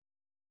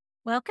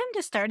Welcome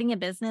to Starting a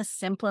Business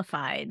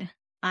Simplified.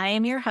 I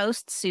am your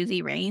host,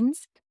 Suzy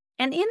Wraines.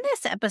 And in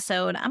this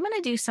episode, I'm going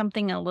to do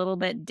something a little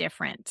bit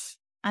different.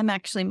 I'm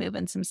actually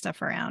moving some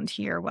stuff around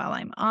here while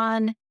I'm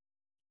on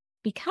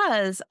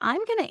because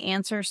I'm going to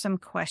answer some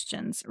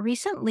questions.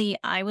 Recently,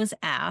 I was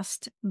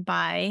asked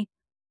by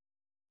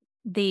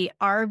the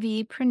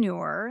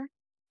RVpreneur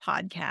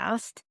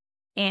podcast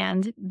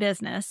and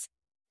business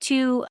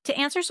to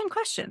answer some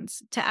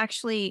questions.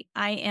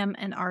 I am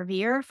an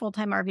RVer,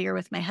 full-time RVer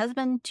with my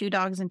husband, 2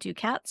 dogs and 2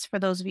 cats, for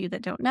those of you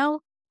that don't know.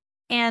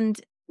 And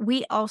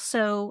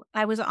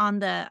I was on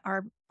the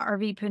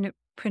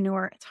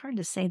RVpreneur, it's hard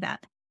to say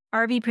that,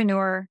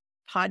 RVpreneur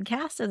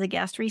podcast as a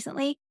guest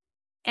recently.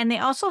 And they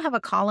also have a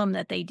column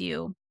that they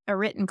do, a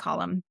written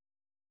column.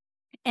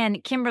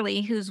 And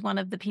Kimberly, who's one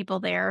of the people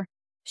there,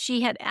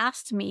 she had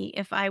asked me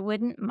if I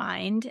wouldn't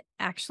mind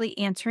actually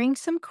answering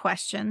some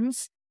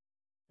questions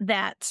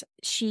that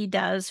she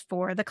does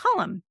for the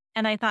column.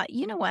 And I thought,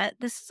 you know what?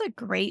 This is a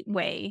great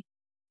way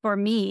for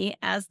me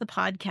as the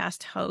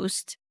podcast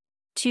host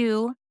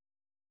to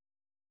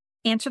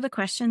answer the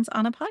questions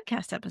on a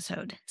podcast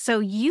episode.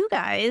 So you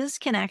guys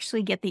can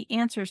actually get the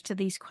answers to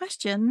these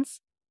questions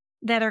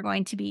that are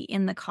going to be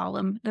in the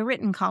column, the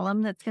written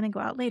column that's going to go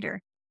out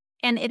later.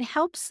 And it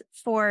helps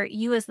for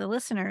you as the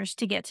listeners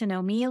to get to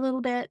know me a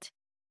little bit,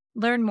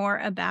 learn more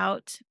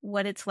about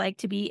what it's like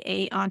to be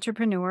an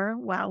entrepreneur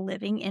while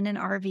living in an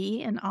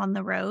RV and on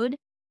the road.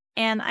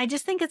 And I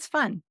just think it's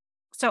fun.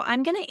 So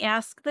I'm going to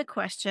ask the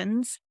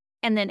questions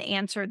and then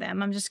answer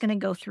them. I'm just going to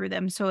go through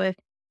them. So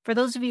for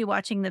those of you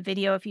watching the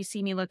video, if you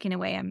see me looking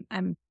away,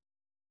 I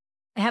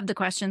have the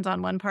questions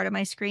on one part of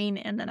my screen,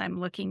 and then I'm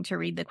looking to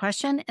read the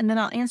question, and then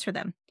I'll answer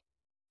them.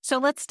 So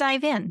let's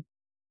dive in.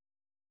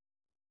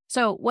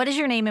 So what is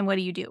your name and what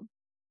do you do?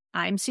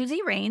 I'm Suzy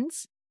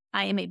Wraines.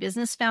 I am a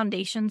business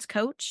foundations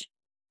coach,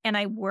 and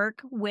I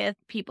work with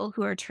people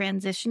who are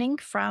transitioning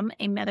from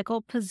a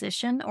medical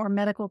position or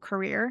medical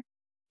career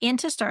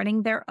into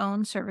starting their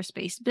own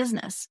service-based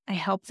business. I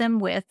help them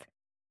with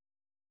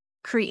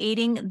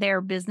creating their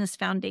business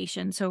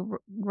foundation. So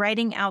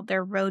writing out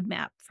their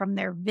roadmap from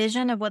their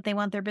vision of what they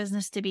want their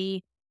business to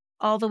be,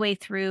 all the way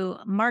through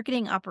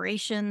marketing,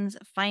 operations,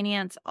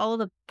 finance, all of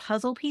the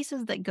puzzle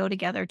pieces that go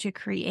together to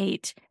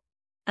create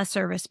a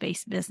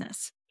service-based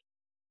business.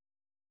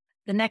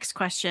 The next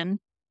question,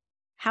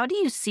 how do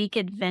you seek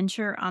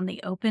adventure on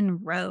the open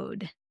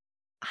road?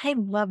 I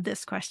love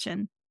this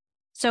question.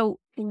 So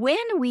when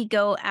we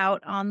go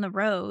out on the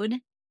road,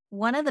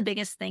 one of the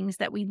biggest things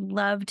that we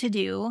love to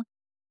do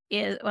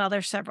is, well,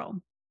 there's several.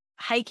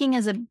 Hiking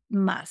is a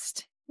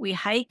must. We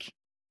hike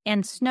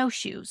and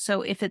snowshoe.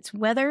 So if it's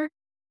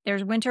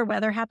there's winter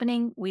weather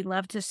happening, we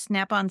love to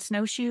snap on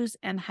snowshoes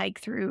and hike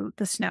through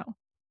the snow.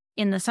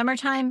 In the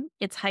summertime,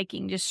 it's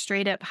hiking, just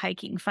straight up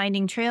hiking,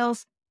 finding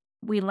trails.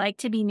 We like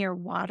to be near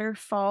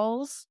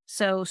waterfalls.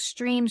 So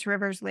streams,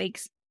 rivers,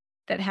 lakes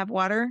that have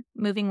water,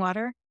 moving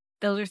water,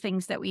 those are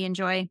things that we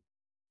enjoy.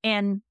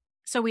 And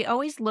so we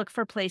always look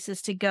for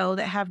places to go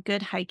that have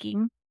good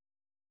hiking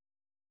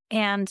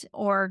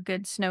or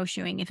good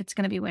snowshoeing if it's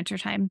going to be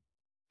wintertime.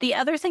 The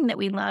other thing that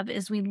we love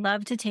is we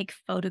love to take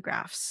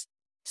photographs.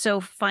 So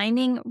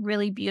finding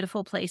really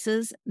beautiful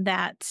places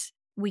that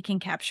we can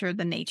capture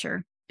the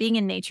nature. Being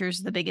in nature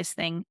is the biggest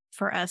thing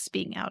for us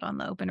being out on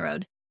the open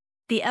road.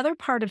 The other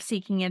part of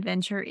seeking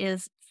adventure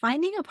is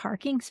finding a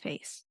parking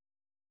space.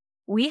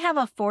 We have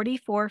a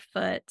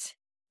 44-foot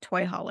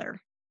toy hauler,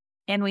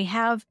 and we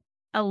have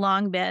a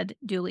long bed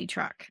dually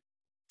truck.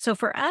 So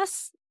for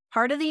us,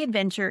 part of the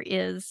adventure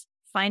is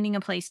finding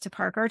a place to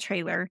park our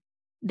trailer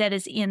that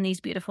is in these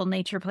beautiful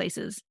nature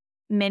places.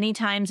 Many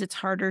times it's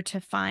harder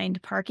to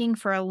find parking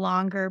for a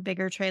longer,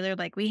 bigger trailer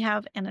like we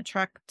have and a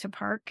truck to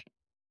park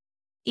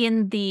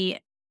in the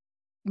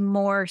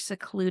more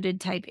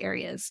secluded type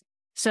areas.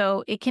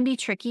 So it can be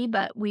tricky,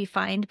 but we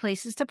find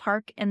places to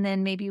park and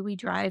then maybe we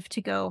drive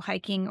to go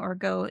hiking or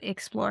go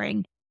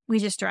exploring. We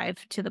just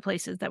drive to the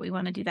places that we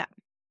want to do that.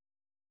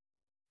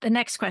 The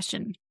next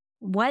question,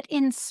 what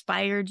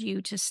inspired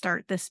you to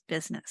start this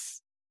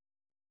business?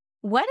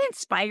 What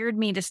inspired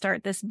me to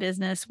start this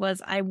business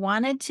was I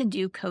wanted to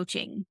do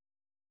coaching,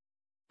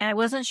 and I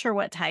wasn't sure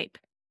what type.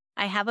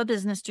 I have a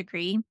business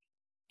degree,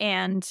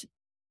 and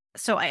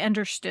so I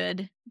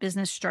understood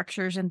business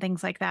structures and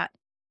things like that.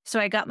 So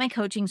I got my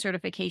coaching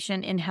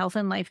certification in health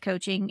and life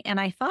coaching, and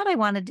I thought I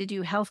wanted to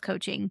do health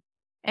coaching.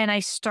 And I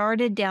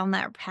started down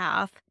that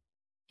path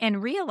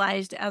and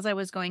realized as I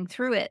was going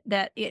through it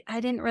that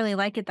I didn't really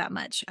like it that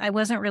much. I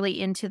wasn't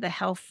really into the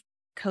health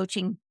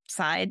coaching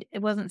side.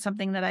 It wasn't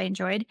something that I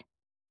enjoyed.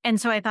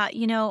 And so I thought,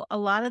 a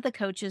lot of the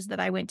coaches that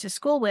I went to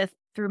school with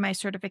through my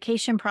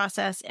certification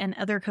process and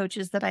other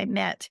coaches that I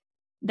met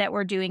that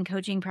were doing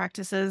coaching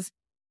practices,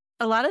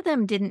 a lot of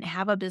them didn't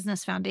have a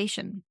business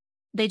foundation.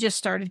 They just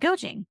started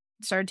coaching,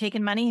 started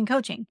taking money and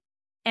coaching.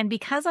 And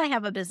because I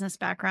have a business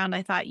background,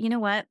 I thought, you know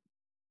what?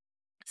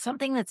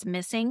 Something that's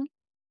missing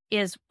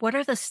is what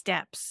are the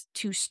steps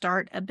to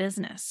start a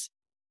business?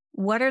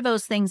 What are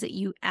those things that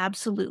you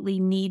absolutely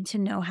need to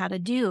know how to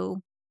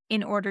do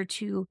in order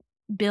to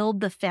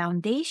build the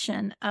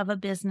foundation of a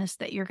business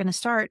that you're going to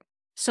start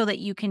so that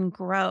you can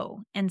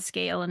grow and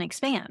scale and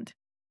expand.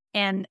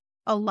 And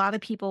a lot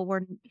of people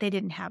they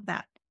didn't have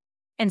that.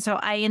 And so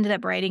I ended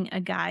up writing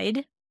a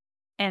guide.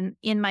 And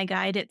in my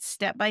guide, it's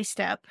step by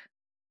step.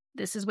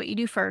 This is what you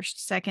do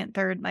first, second,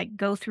 third, like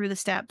go through the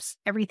steps.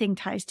 Everything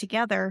ties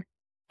together.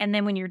 And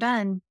then when you're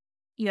done,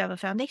 you have a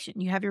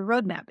foundation. You have your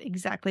roadmap,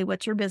 exactly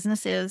what your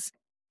business is,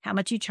 how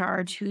much you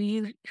charge, who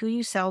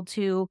you sell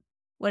to,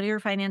 what are your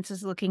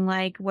finances looking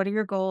like, what are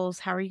your goals,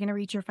 how are you going to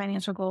reach your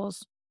financial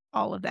goals,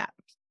 all of that.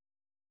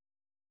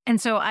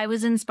 And so I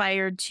was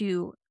inspired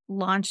to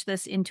launch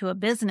this into a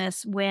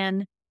business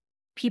when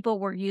people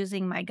were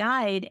using my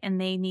guide and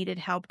they needed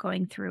help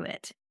going through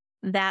it.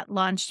 That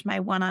launched my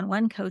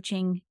one-on-one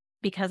coaching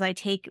because I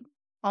take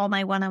all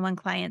my one-on-one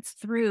clients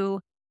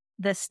through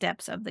the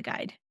steps of the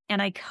guide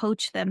and I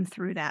coach them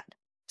through that.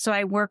 So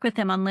I work with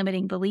them on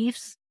limiting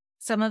beliefs.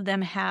 Some of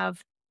them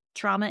have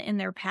trauma in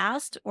their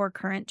past or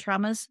current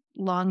traumas,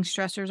 long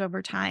stressors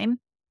over time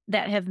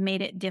that have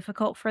made it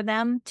difficult for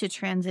them to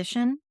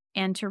transition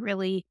and to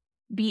really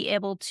be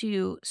able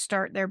to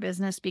start their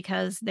business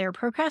because they're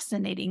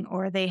procrastinating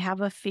or they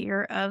have a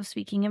fear of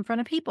speaking in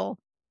front of people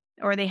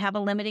or they have a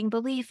limiting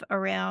belief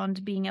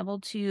around being able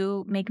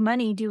to make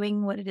money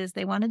doing what it is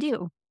they want to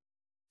do.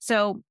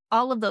 So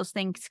all of those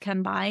things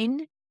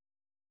combined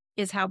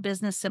is how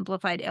Business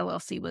Simplified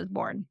LLC was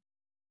born.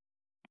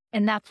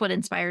 And that's what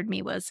inspired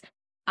me was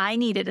I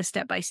needed a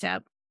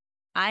step-by-step.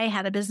 I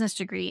had a business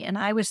degree and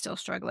I was still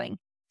struggling.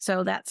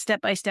 So that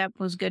step-by-step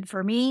was good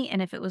for me.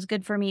 And if it was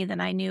good for me,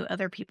 then I knew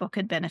other people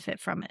could benefit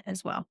from it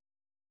as well.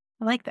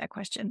 I like that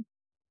question.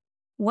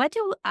 What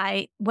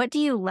do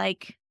you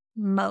like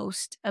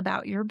most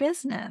about your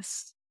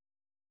business?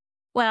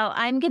 Well,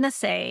 I'm going to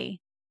say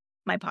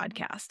my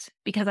podcast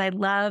because I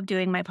love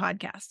doing my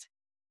podcast.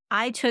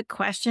 I took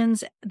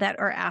questions that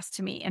are asked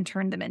to me and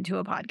turned them into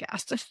a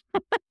podcast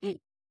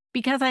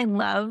because I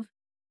love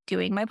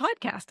doing my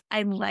podcast.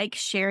 I like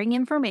sharing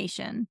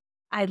information.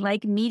 I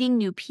like meeting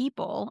new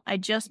people. I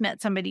just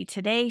met somebody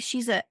today.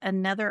 She's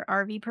another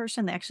RV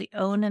person. They actually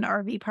own an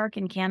RV park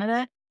in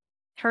Canada.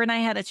 Her and I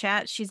had a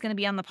chat. She's going to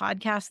be on the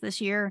podcast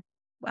this year.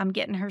 I'm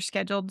getting her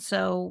scheduled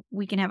so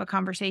we can have a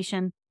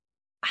conversation.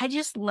 I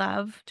just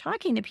love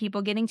talking to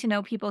people, getting to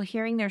know people,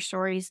 hearing their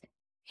stories,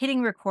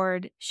 hitting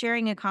record,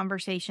 sharing a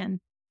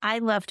conversation. I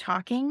love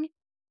talking,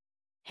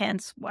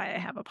 hence why I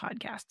have a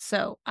podcast.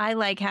 So I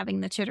like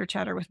having the chitter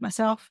chatter with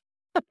myself.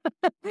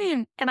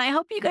 And I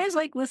hope you guys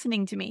like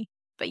listening to me.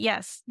 But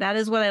yes, that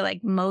is what I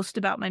like most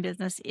about my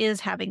business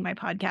is having my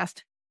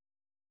podcast.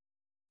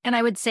 And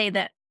I would say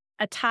that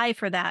a tie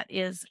for that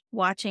is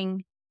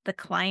watching the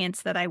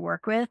clients that I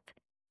work with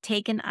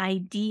take an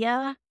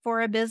idea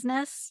for a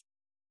business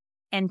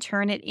and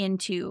turn it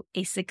into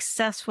a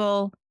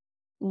successful,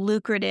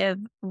 lucrative,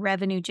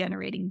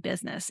 revenue-generating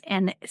business.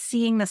 And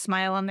seeing the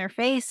smile on their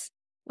face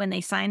when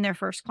they sign their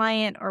first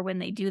client or when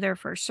they do their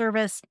first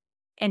service,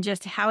 and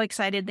just how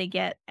excited they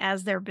get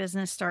as their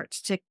business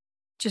starts to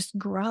just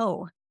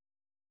grow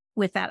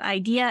with that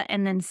idea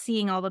and then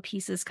seeing all the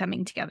pieces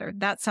coming together.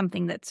 That's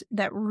something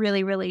that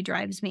really, really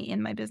drives me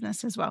in my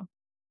business as well.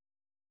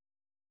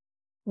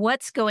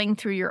 What's going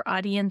through your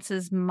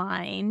audience's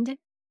mind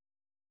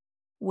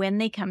when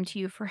they come to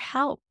you for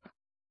help?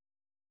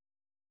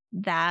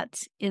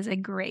 That is a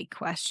great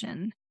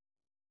question.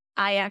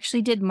 I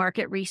actually did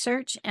market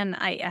research and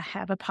I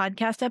have a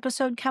podcast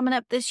episode coming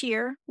up this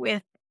year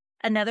with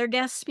another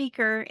guest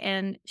speaker,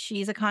 and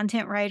she's a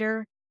content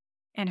writer,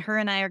 and her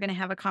and I are going to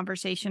have a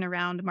conversation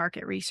around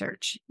market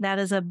research. That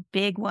is a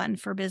big one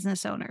for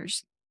business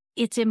owners.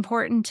 It's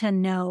important to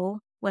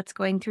know what's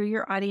going through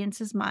your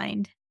audience's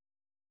mind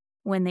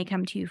when they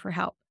come to you for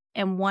help.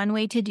 And one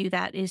way to do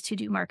that is to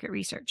do market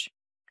research.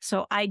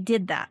 So I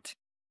did that.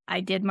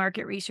 I did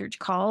market research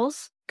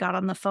calls, got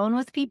on the phone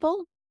with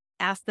people,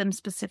 asked them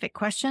specific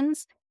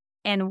questions.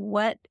 And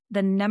what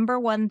the number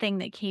one thing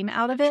that came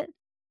out of it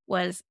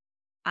was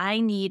I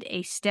need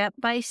a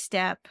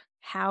step-by-step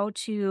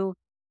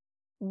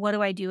what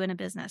do I do in a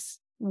business?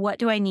 What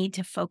do I need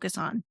to focus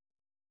on?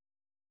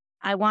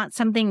 I want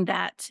something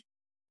that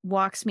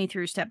walks me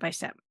through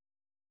step-by-step.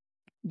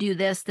 Do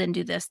this, then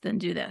do this, then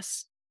do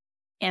this.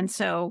 And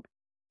so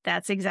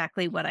that's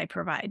exactly what I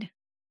provide.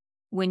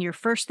 When you're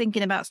first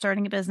thinking about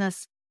starting a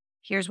business,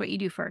 here's what you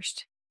do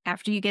first.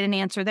 After you get an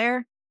answer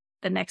there,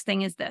 the next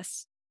thing is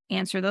this.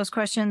 Answer those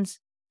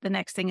questions. The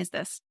next thing is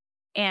this.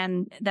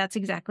 And that's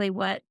exactly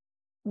what,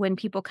 when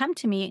people come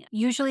to me,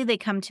 usually they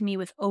come to me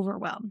with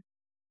overwhelm.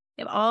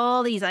 They have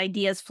all these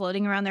ideas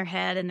floating around their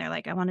head and they're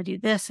like, I want to do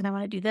this and I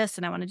want to do this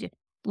and I want to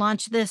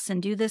launch this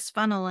and do this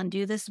funnel and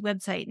do this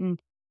website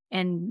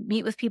and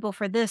meet with people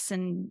for this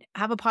and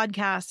have a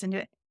podcast and do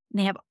it. And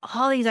they have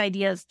all these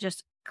ideas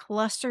just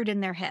clustered in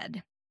their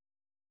head.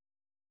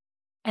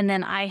 And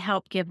then I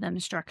help give them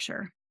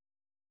structure.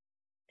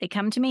 They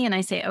come to me and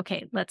I say,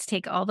 okay, let's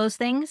take all those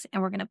things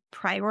and we're going to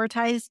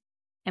prioritize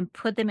and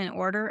put them in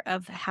order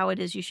of how it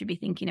is you should be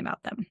thinking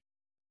about them.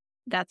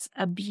 That's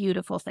a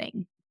beautiful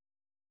thing.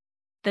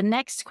 The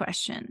next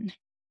question,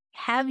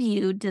 Have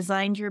you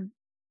designed your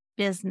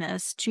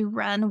business to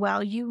run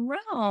while you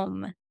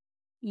roam?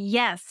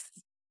 Yes.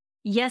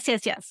 Yes,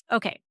 yes, yes.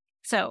 Okay.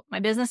 So my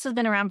business has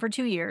been around for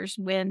 2 years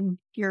when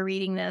you're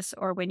reading this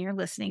or when you're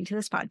listening to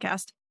this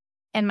podcast.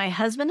 And my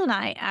husband and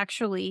I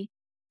actually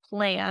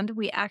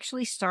we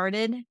actually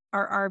started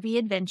our RV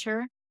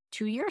adventure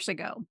 2 years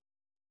ago.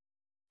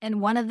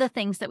 And one of the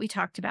things that we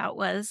talked about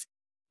was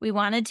we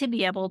wanted to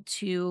be able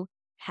to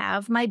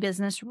have my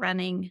business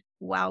running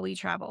while we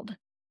traveled.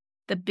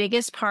 The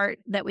biggest part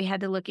that we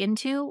had to look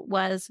into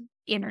was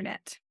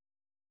internet.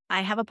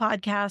 I have a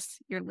podcast.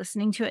 You're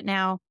listening to it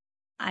now.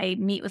 I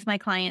meet with my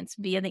clients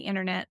via the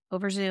internet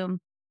over Zoom.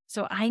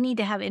 So I need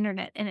to have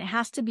internet, and it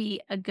has to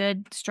be a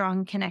good,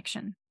 strong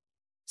connection.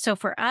 So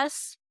for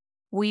us,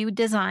 we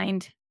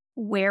designed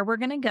where we're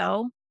going to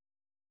go,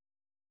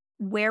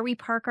 where we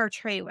park our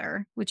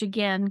trailer, which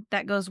again,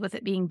 that goes with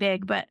it being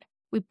big, but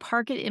we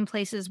park it in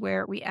places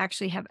where we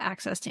actually have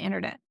access to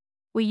internet.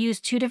 We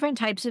use 2 different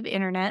types of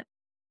internet.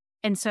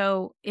 And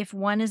so if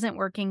one isn't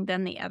working,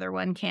 then the other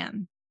one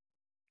can.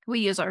 We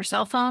use our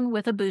cell phone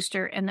with a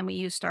booster, and then we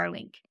use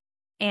Starlink.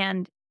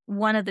 And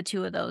one of the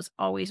 2 of those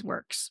always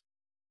works.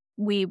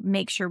 We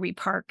make sure we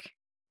park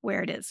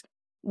where it is.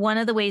 One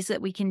of the ways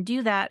that we can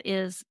do that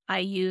is I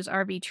use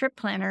RV Trip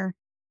Planner,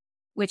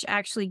 which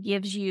actually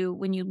gives you,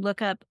 when you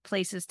look up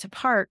places to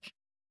park,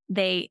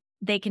 they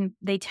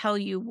tell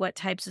you what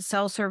types of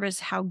cell service,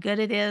 how good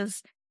it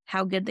is,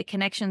 how good the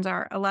connections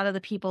are. A lot of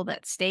the people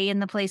that stay in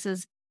the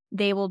places,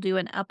 they will do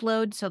an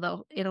upload,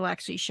 so it'll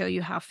actually show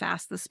you how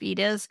fast the speed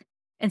is.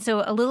 And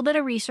so a little bit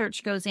of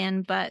research goes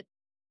in, but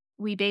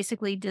we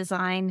basically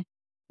designed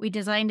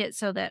it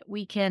so that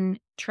we can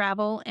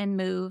travel and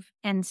move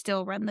and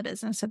still run the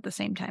business at the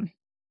same time.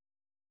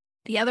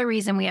 The other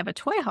reason we have a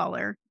toy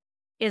hauler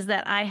is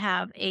that I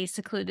have a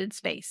secluded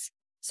space.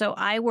 So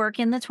I work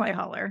in the toy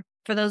hauler.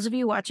 For those of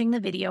you watching the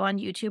video on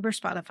YouTube or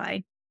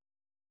Spotify,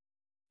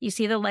 you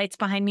see the lights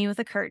behind me with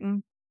a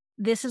curtain.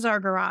 This is our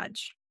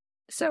garage.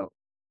 So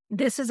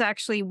this is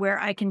actually where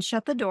I can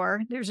shut the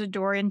door. There's a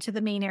door into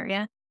the main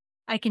area.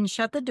 I can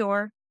shut the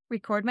door,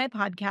 record my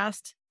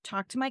podcast,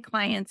 talk to my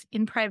clients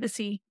in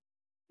privacy.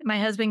 My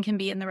husband can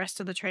be in the rest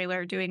of the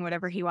trailer doing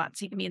whatever he wants.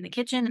 He can be in the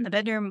kitchen, in the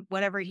bedroom,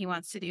 whatever he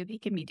wants to do, he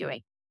can be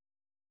doing.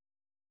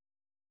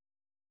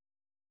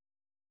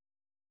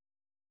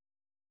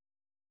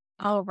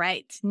 All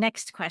right,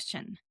 next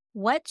question.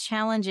 What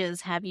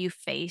challenges have you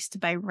faced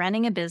by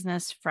running a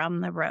business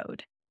from the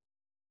road?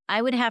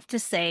 I would have to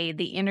say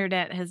the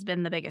internet has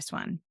been the biggest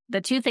one.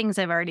 The 2 things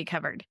I've already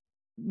covered,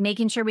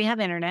 making sure we have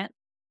internet,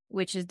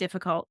 which is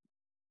difficult,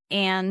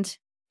 and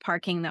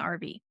parking the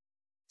RV.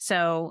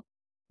 So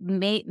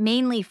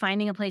mainly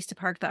finding a place to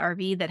park the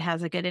RV that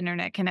has a good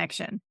internet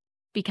connection,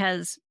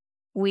 because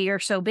we are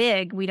so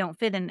big, we don't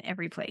fit in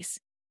every place.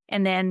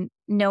 And then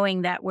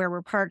knowing that where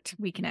we're parked,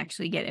 we can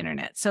actually get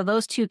internet. So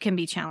those 2 can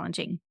be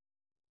challenging.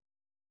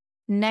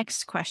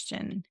 Next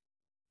question.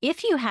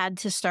 If you had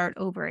to start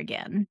over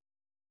again,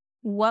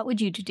 what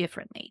would you do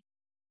differently?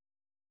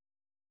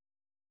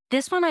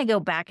 This one I go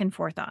back and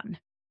forth on.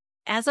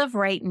 As of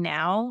right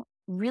now,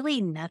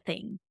 really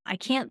nothing. I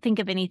can't think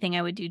of anything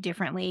I would do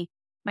differently.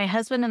 My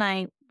husband and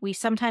I, we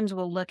sometimes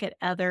will look at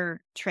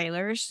other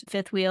trailers,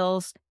 fifth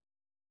wheels,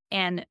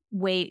 and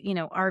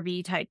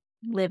RV type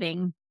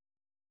living.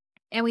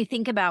 And we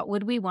think about,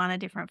 would we want a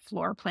different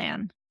floor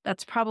plan?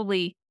 That's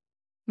probably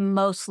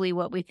mostly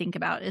what we think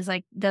about, is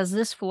like, does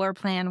this floor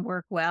plan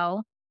work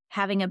well,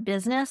 having a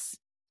business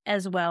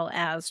as well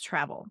as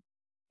travel?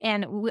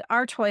 And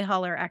our toy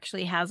hauler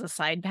actually has a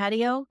side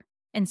patio.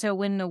 And so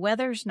when the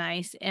weather's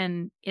nice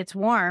and it's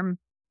warm,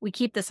 we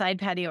keep the side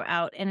patio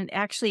out, and it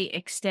actually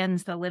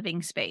extends the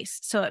living space.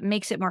 So it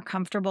makes it more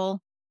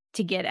comfortable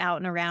to get out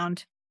and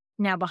around.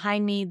 Now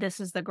behind me, this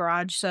is the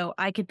garage. So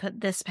I could put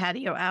this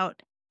patio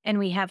out, and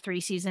we have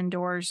 3-season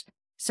doors.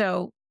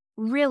 So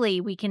really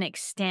we can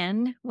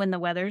extend when the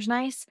weather's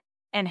nice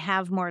and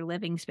have more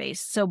living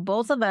space. So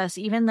both of us,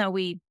 even though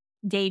we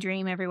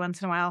daydream every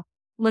once in a while,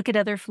 look at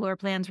other floor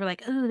plans, we're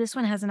like, oh, this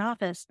one has an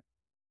office.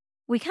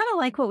 We kind of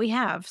like what we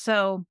have.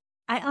 So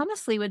I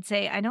honestly would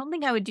say I don't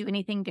think I would do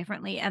anything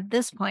differently at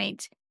this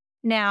point.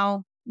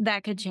 Now,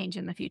 that could change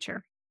in the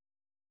future.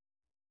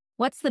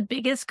 What's the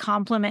biggest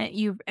compliment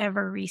you've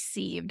ever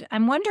received?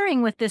 I'm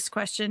wondering with this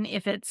question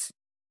if it's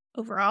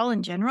overall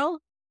in general,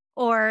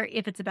 or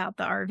if it's about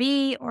the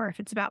RV, or if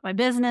it's about my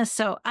business.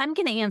 So I'm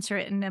going to answer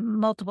it in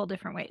multiple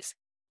different ways.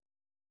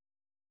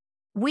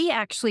 We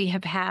actually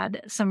have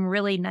had some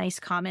really nice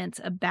comments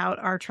about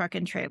our truck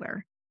and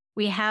trailer.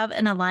 We have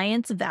an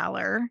Alliance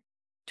Valor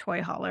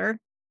toy hauler,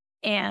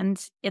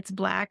 and it's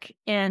black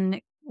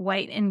and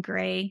white and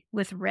gray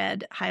with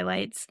red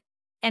highlights.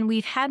 And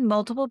we've had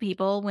multiple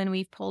people, when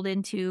we've pulled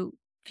into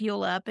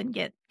fuel up and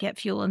get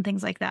fuel and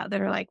things like that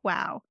are like,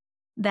 wow,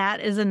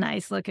 that is a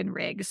nice looking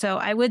rig. So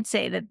I would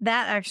say that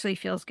actually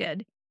feels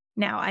good.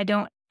 Now, I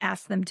don't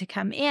ask them to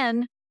come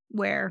in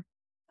where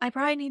I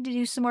probably need to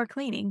do some more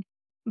cleaning,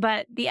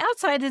 but the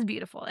outside is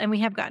beautiful, and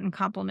we have gotten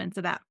compliments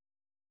of that.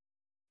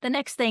 The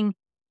next thing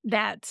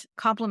that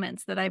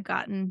compliments that I've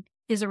gotten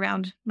is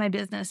around my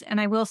business. And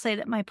I will say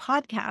that my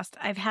podcast,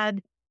 I've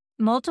had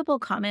multiple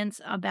comments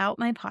about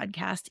my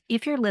podcast.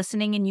 If you're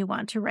listening and you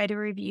want to write a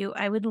review,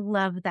 I would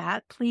love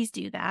that. Please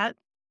do that.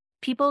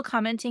 People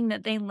commenting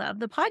that they love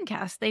the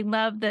podcast. They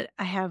love that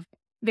I have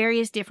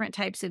various different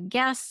types of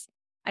guests.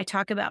 I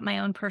talk about my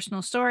own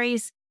personal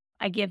stories.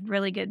 I give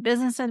really good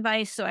business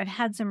advice. So I've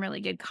had some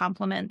really good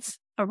compliments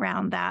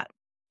around that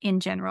in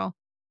general.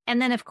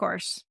 And then, of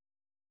course,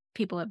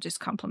 people have just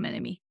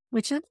complimented me,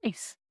 which is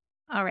nice.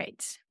 All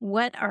right.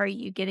 What are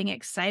you getting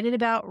excited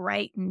about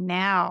right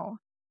now?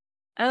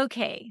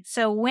 Okay.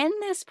 So when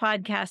this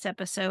podcast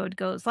episode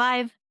goes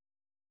live,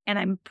 and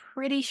I'm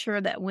pretty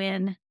sure that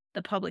when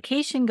the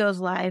publication goes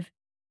live,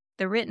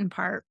 the written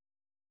part,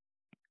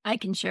 I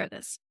can share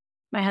this.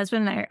 My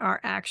husband and I are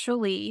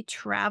actually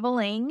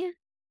traveling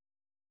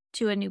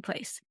to a new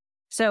place.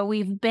 So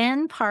we've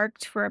been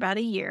parked for about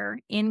a year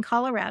in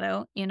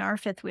Colorado in our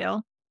fifth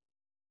wheel.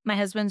 My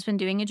husband's been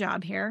doing a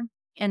job here.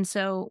 And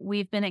so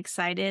we've been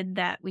excited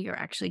that we are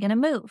actually going to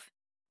move.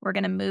 We're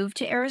going to move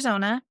to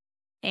Arizona,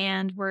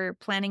 and we're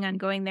planning on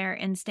going there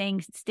and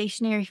staying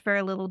stationary for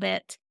a little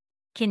bit,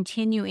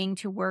 continuing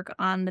to work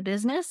on the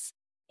business.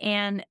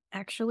 And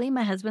actually,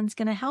 my husband's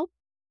going to help.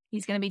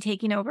 He's going to be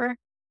taking over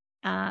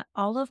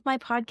all of my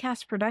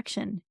podcast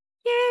production.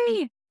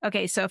 Yay!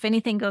 Okay, so if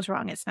anything goes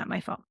wrong, it's not my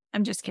fault.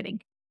 I'm just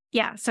kidding.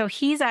 Yeah, so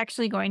he's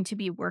actually going to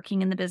be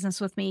working in the business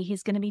with me.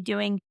 He's going to be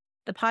doing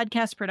the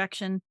podcast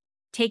production,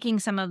 taking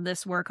some of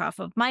this work off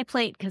of my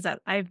plate because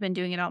I've been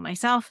doing it all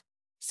myself.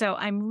 So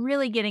I'm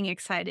really getting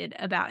excited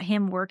about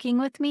him working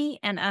with me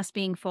and us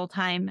being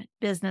full-time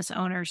business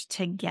owners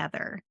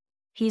together.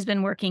 He's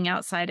been working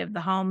outside of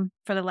the home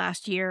for the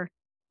last year.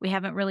 We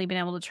haven't really been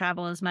able to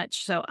travel as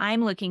much. So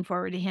I'm looking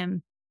forward to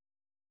him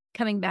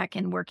coming back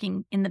and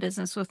working in the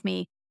business with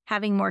me,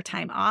 having more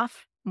time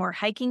off, more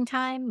hiking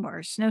time,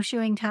 more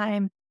snowshoeing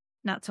time,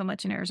 not so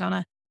much in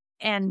Arizona,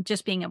 and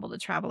just being able to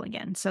travel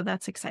again. So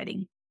that's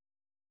exciting.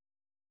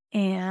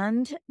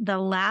 And the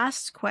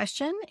last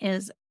question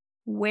is,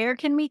 where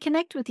can we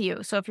connect with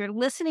you? So if you're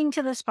listening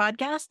to this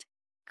podcast,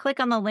 click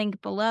on the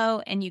link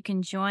below and you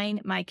can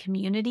join my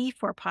community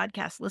for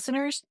podcast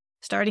listeners,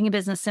 Starting a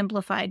Business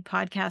Simplified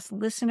podcast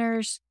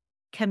listeners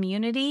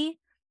community.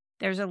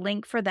 There's a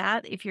link for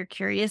that if you're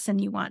curious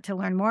and you want to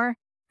learn more.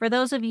 For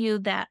those of you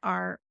that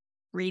are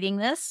reading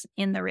this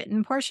in the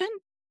written portion,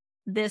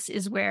 this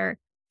is where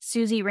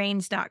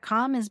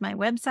SuzyWraines.com is my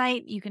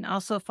website. You can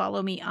also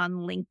follow me on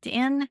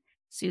LinkedIn,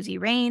 Suzy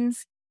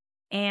Wraines,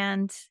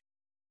 and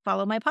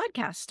follow my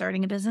podcast,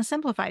 Starting a Business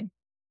Simplified.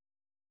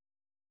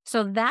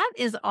 So that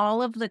is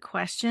all of the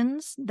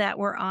questions that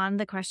were on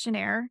the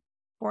questionnaire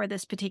for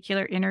this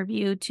particular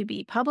interview to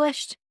be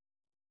published.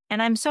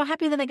 And I'm so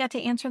happy that I got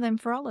to answer them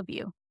for all of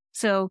you.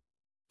 So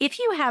if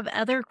you have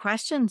other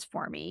questions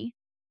for me,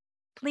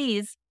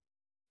 please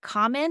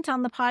comment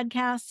on the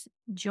podcast,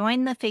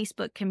 join the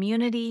Facebook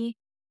community,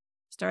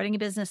 Starting a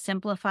Business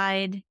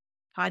Simplified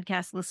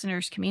podcast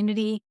listeners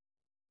community.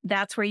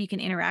 That's where you can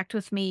interact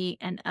with me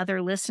and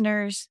other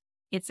listeners.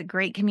 It's a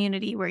great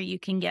community where you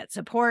can get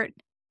support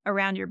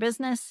around your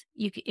business.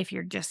 If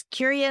you're just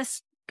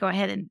curious, go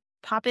ahead and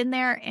pop in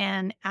there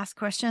and ask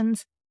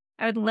questions.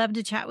 I would love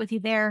to chat with you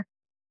there.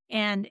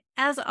 And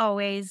as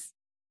always,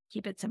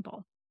 keep it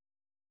simple.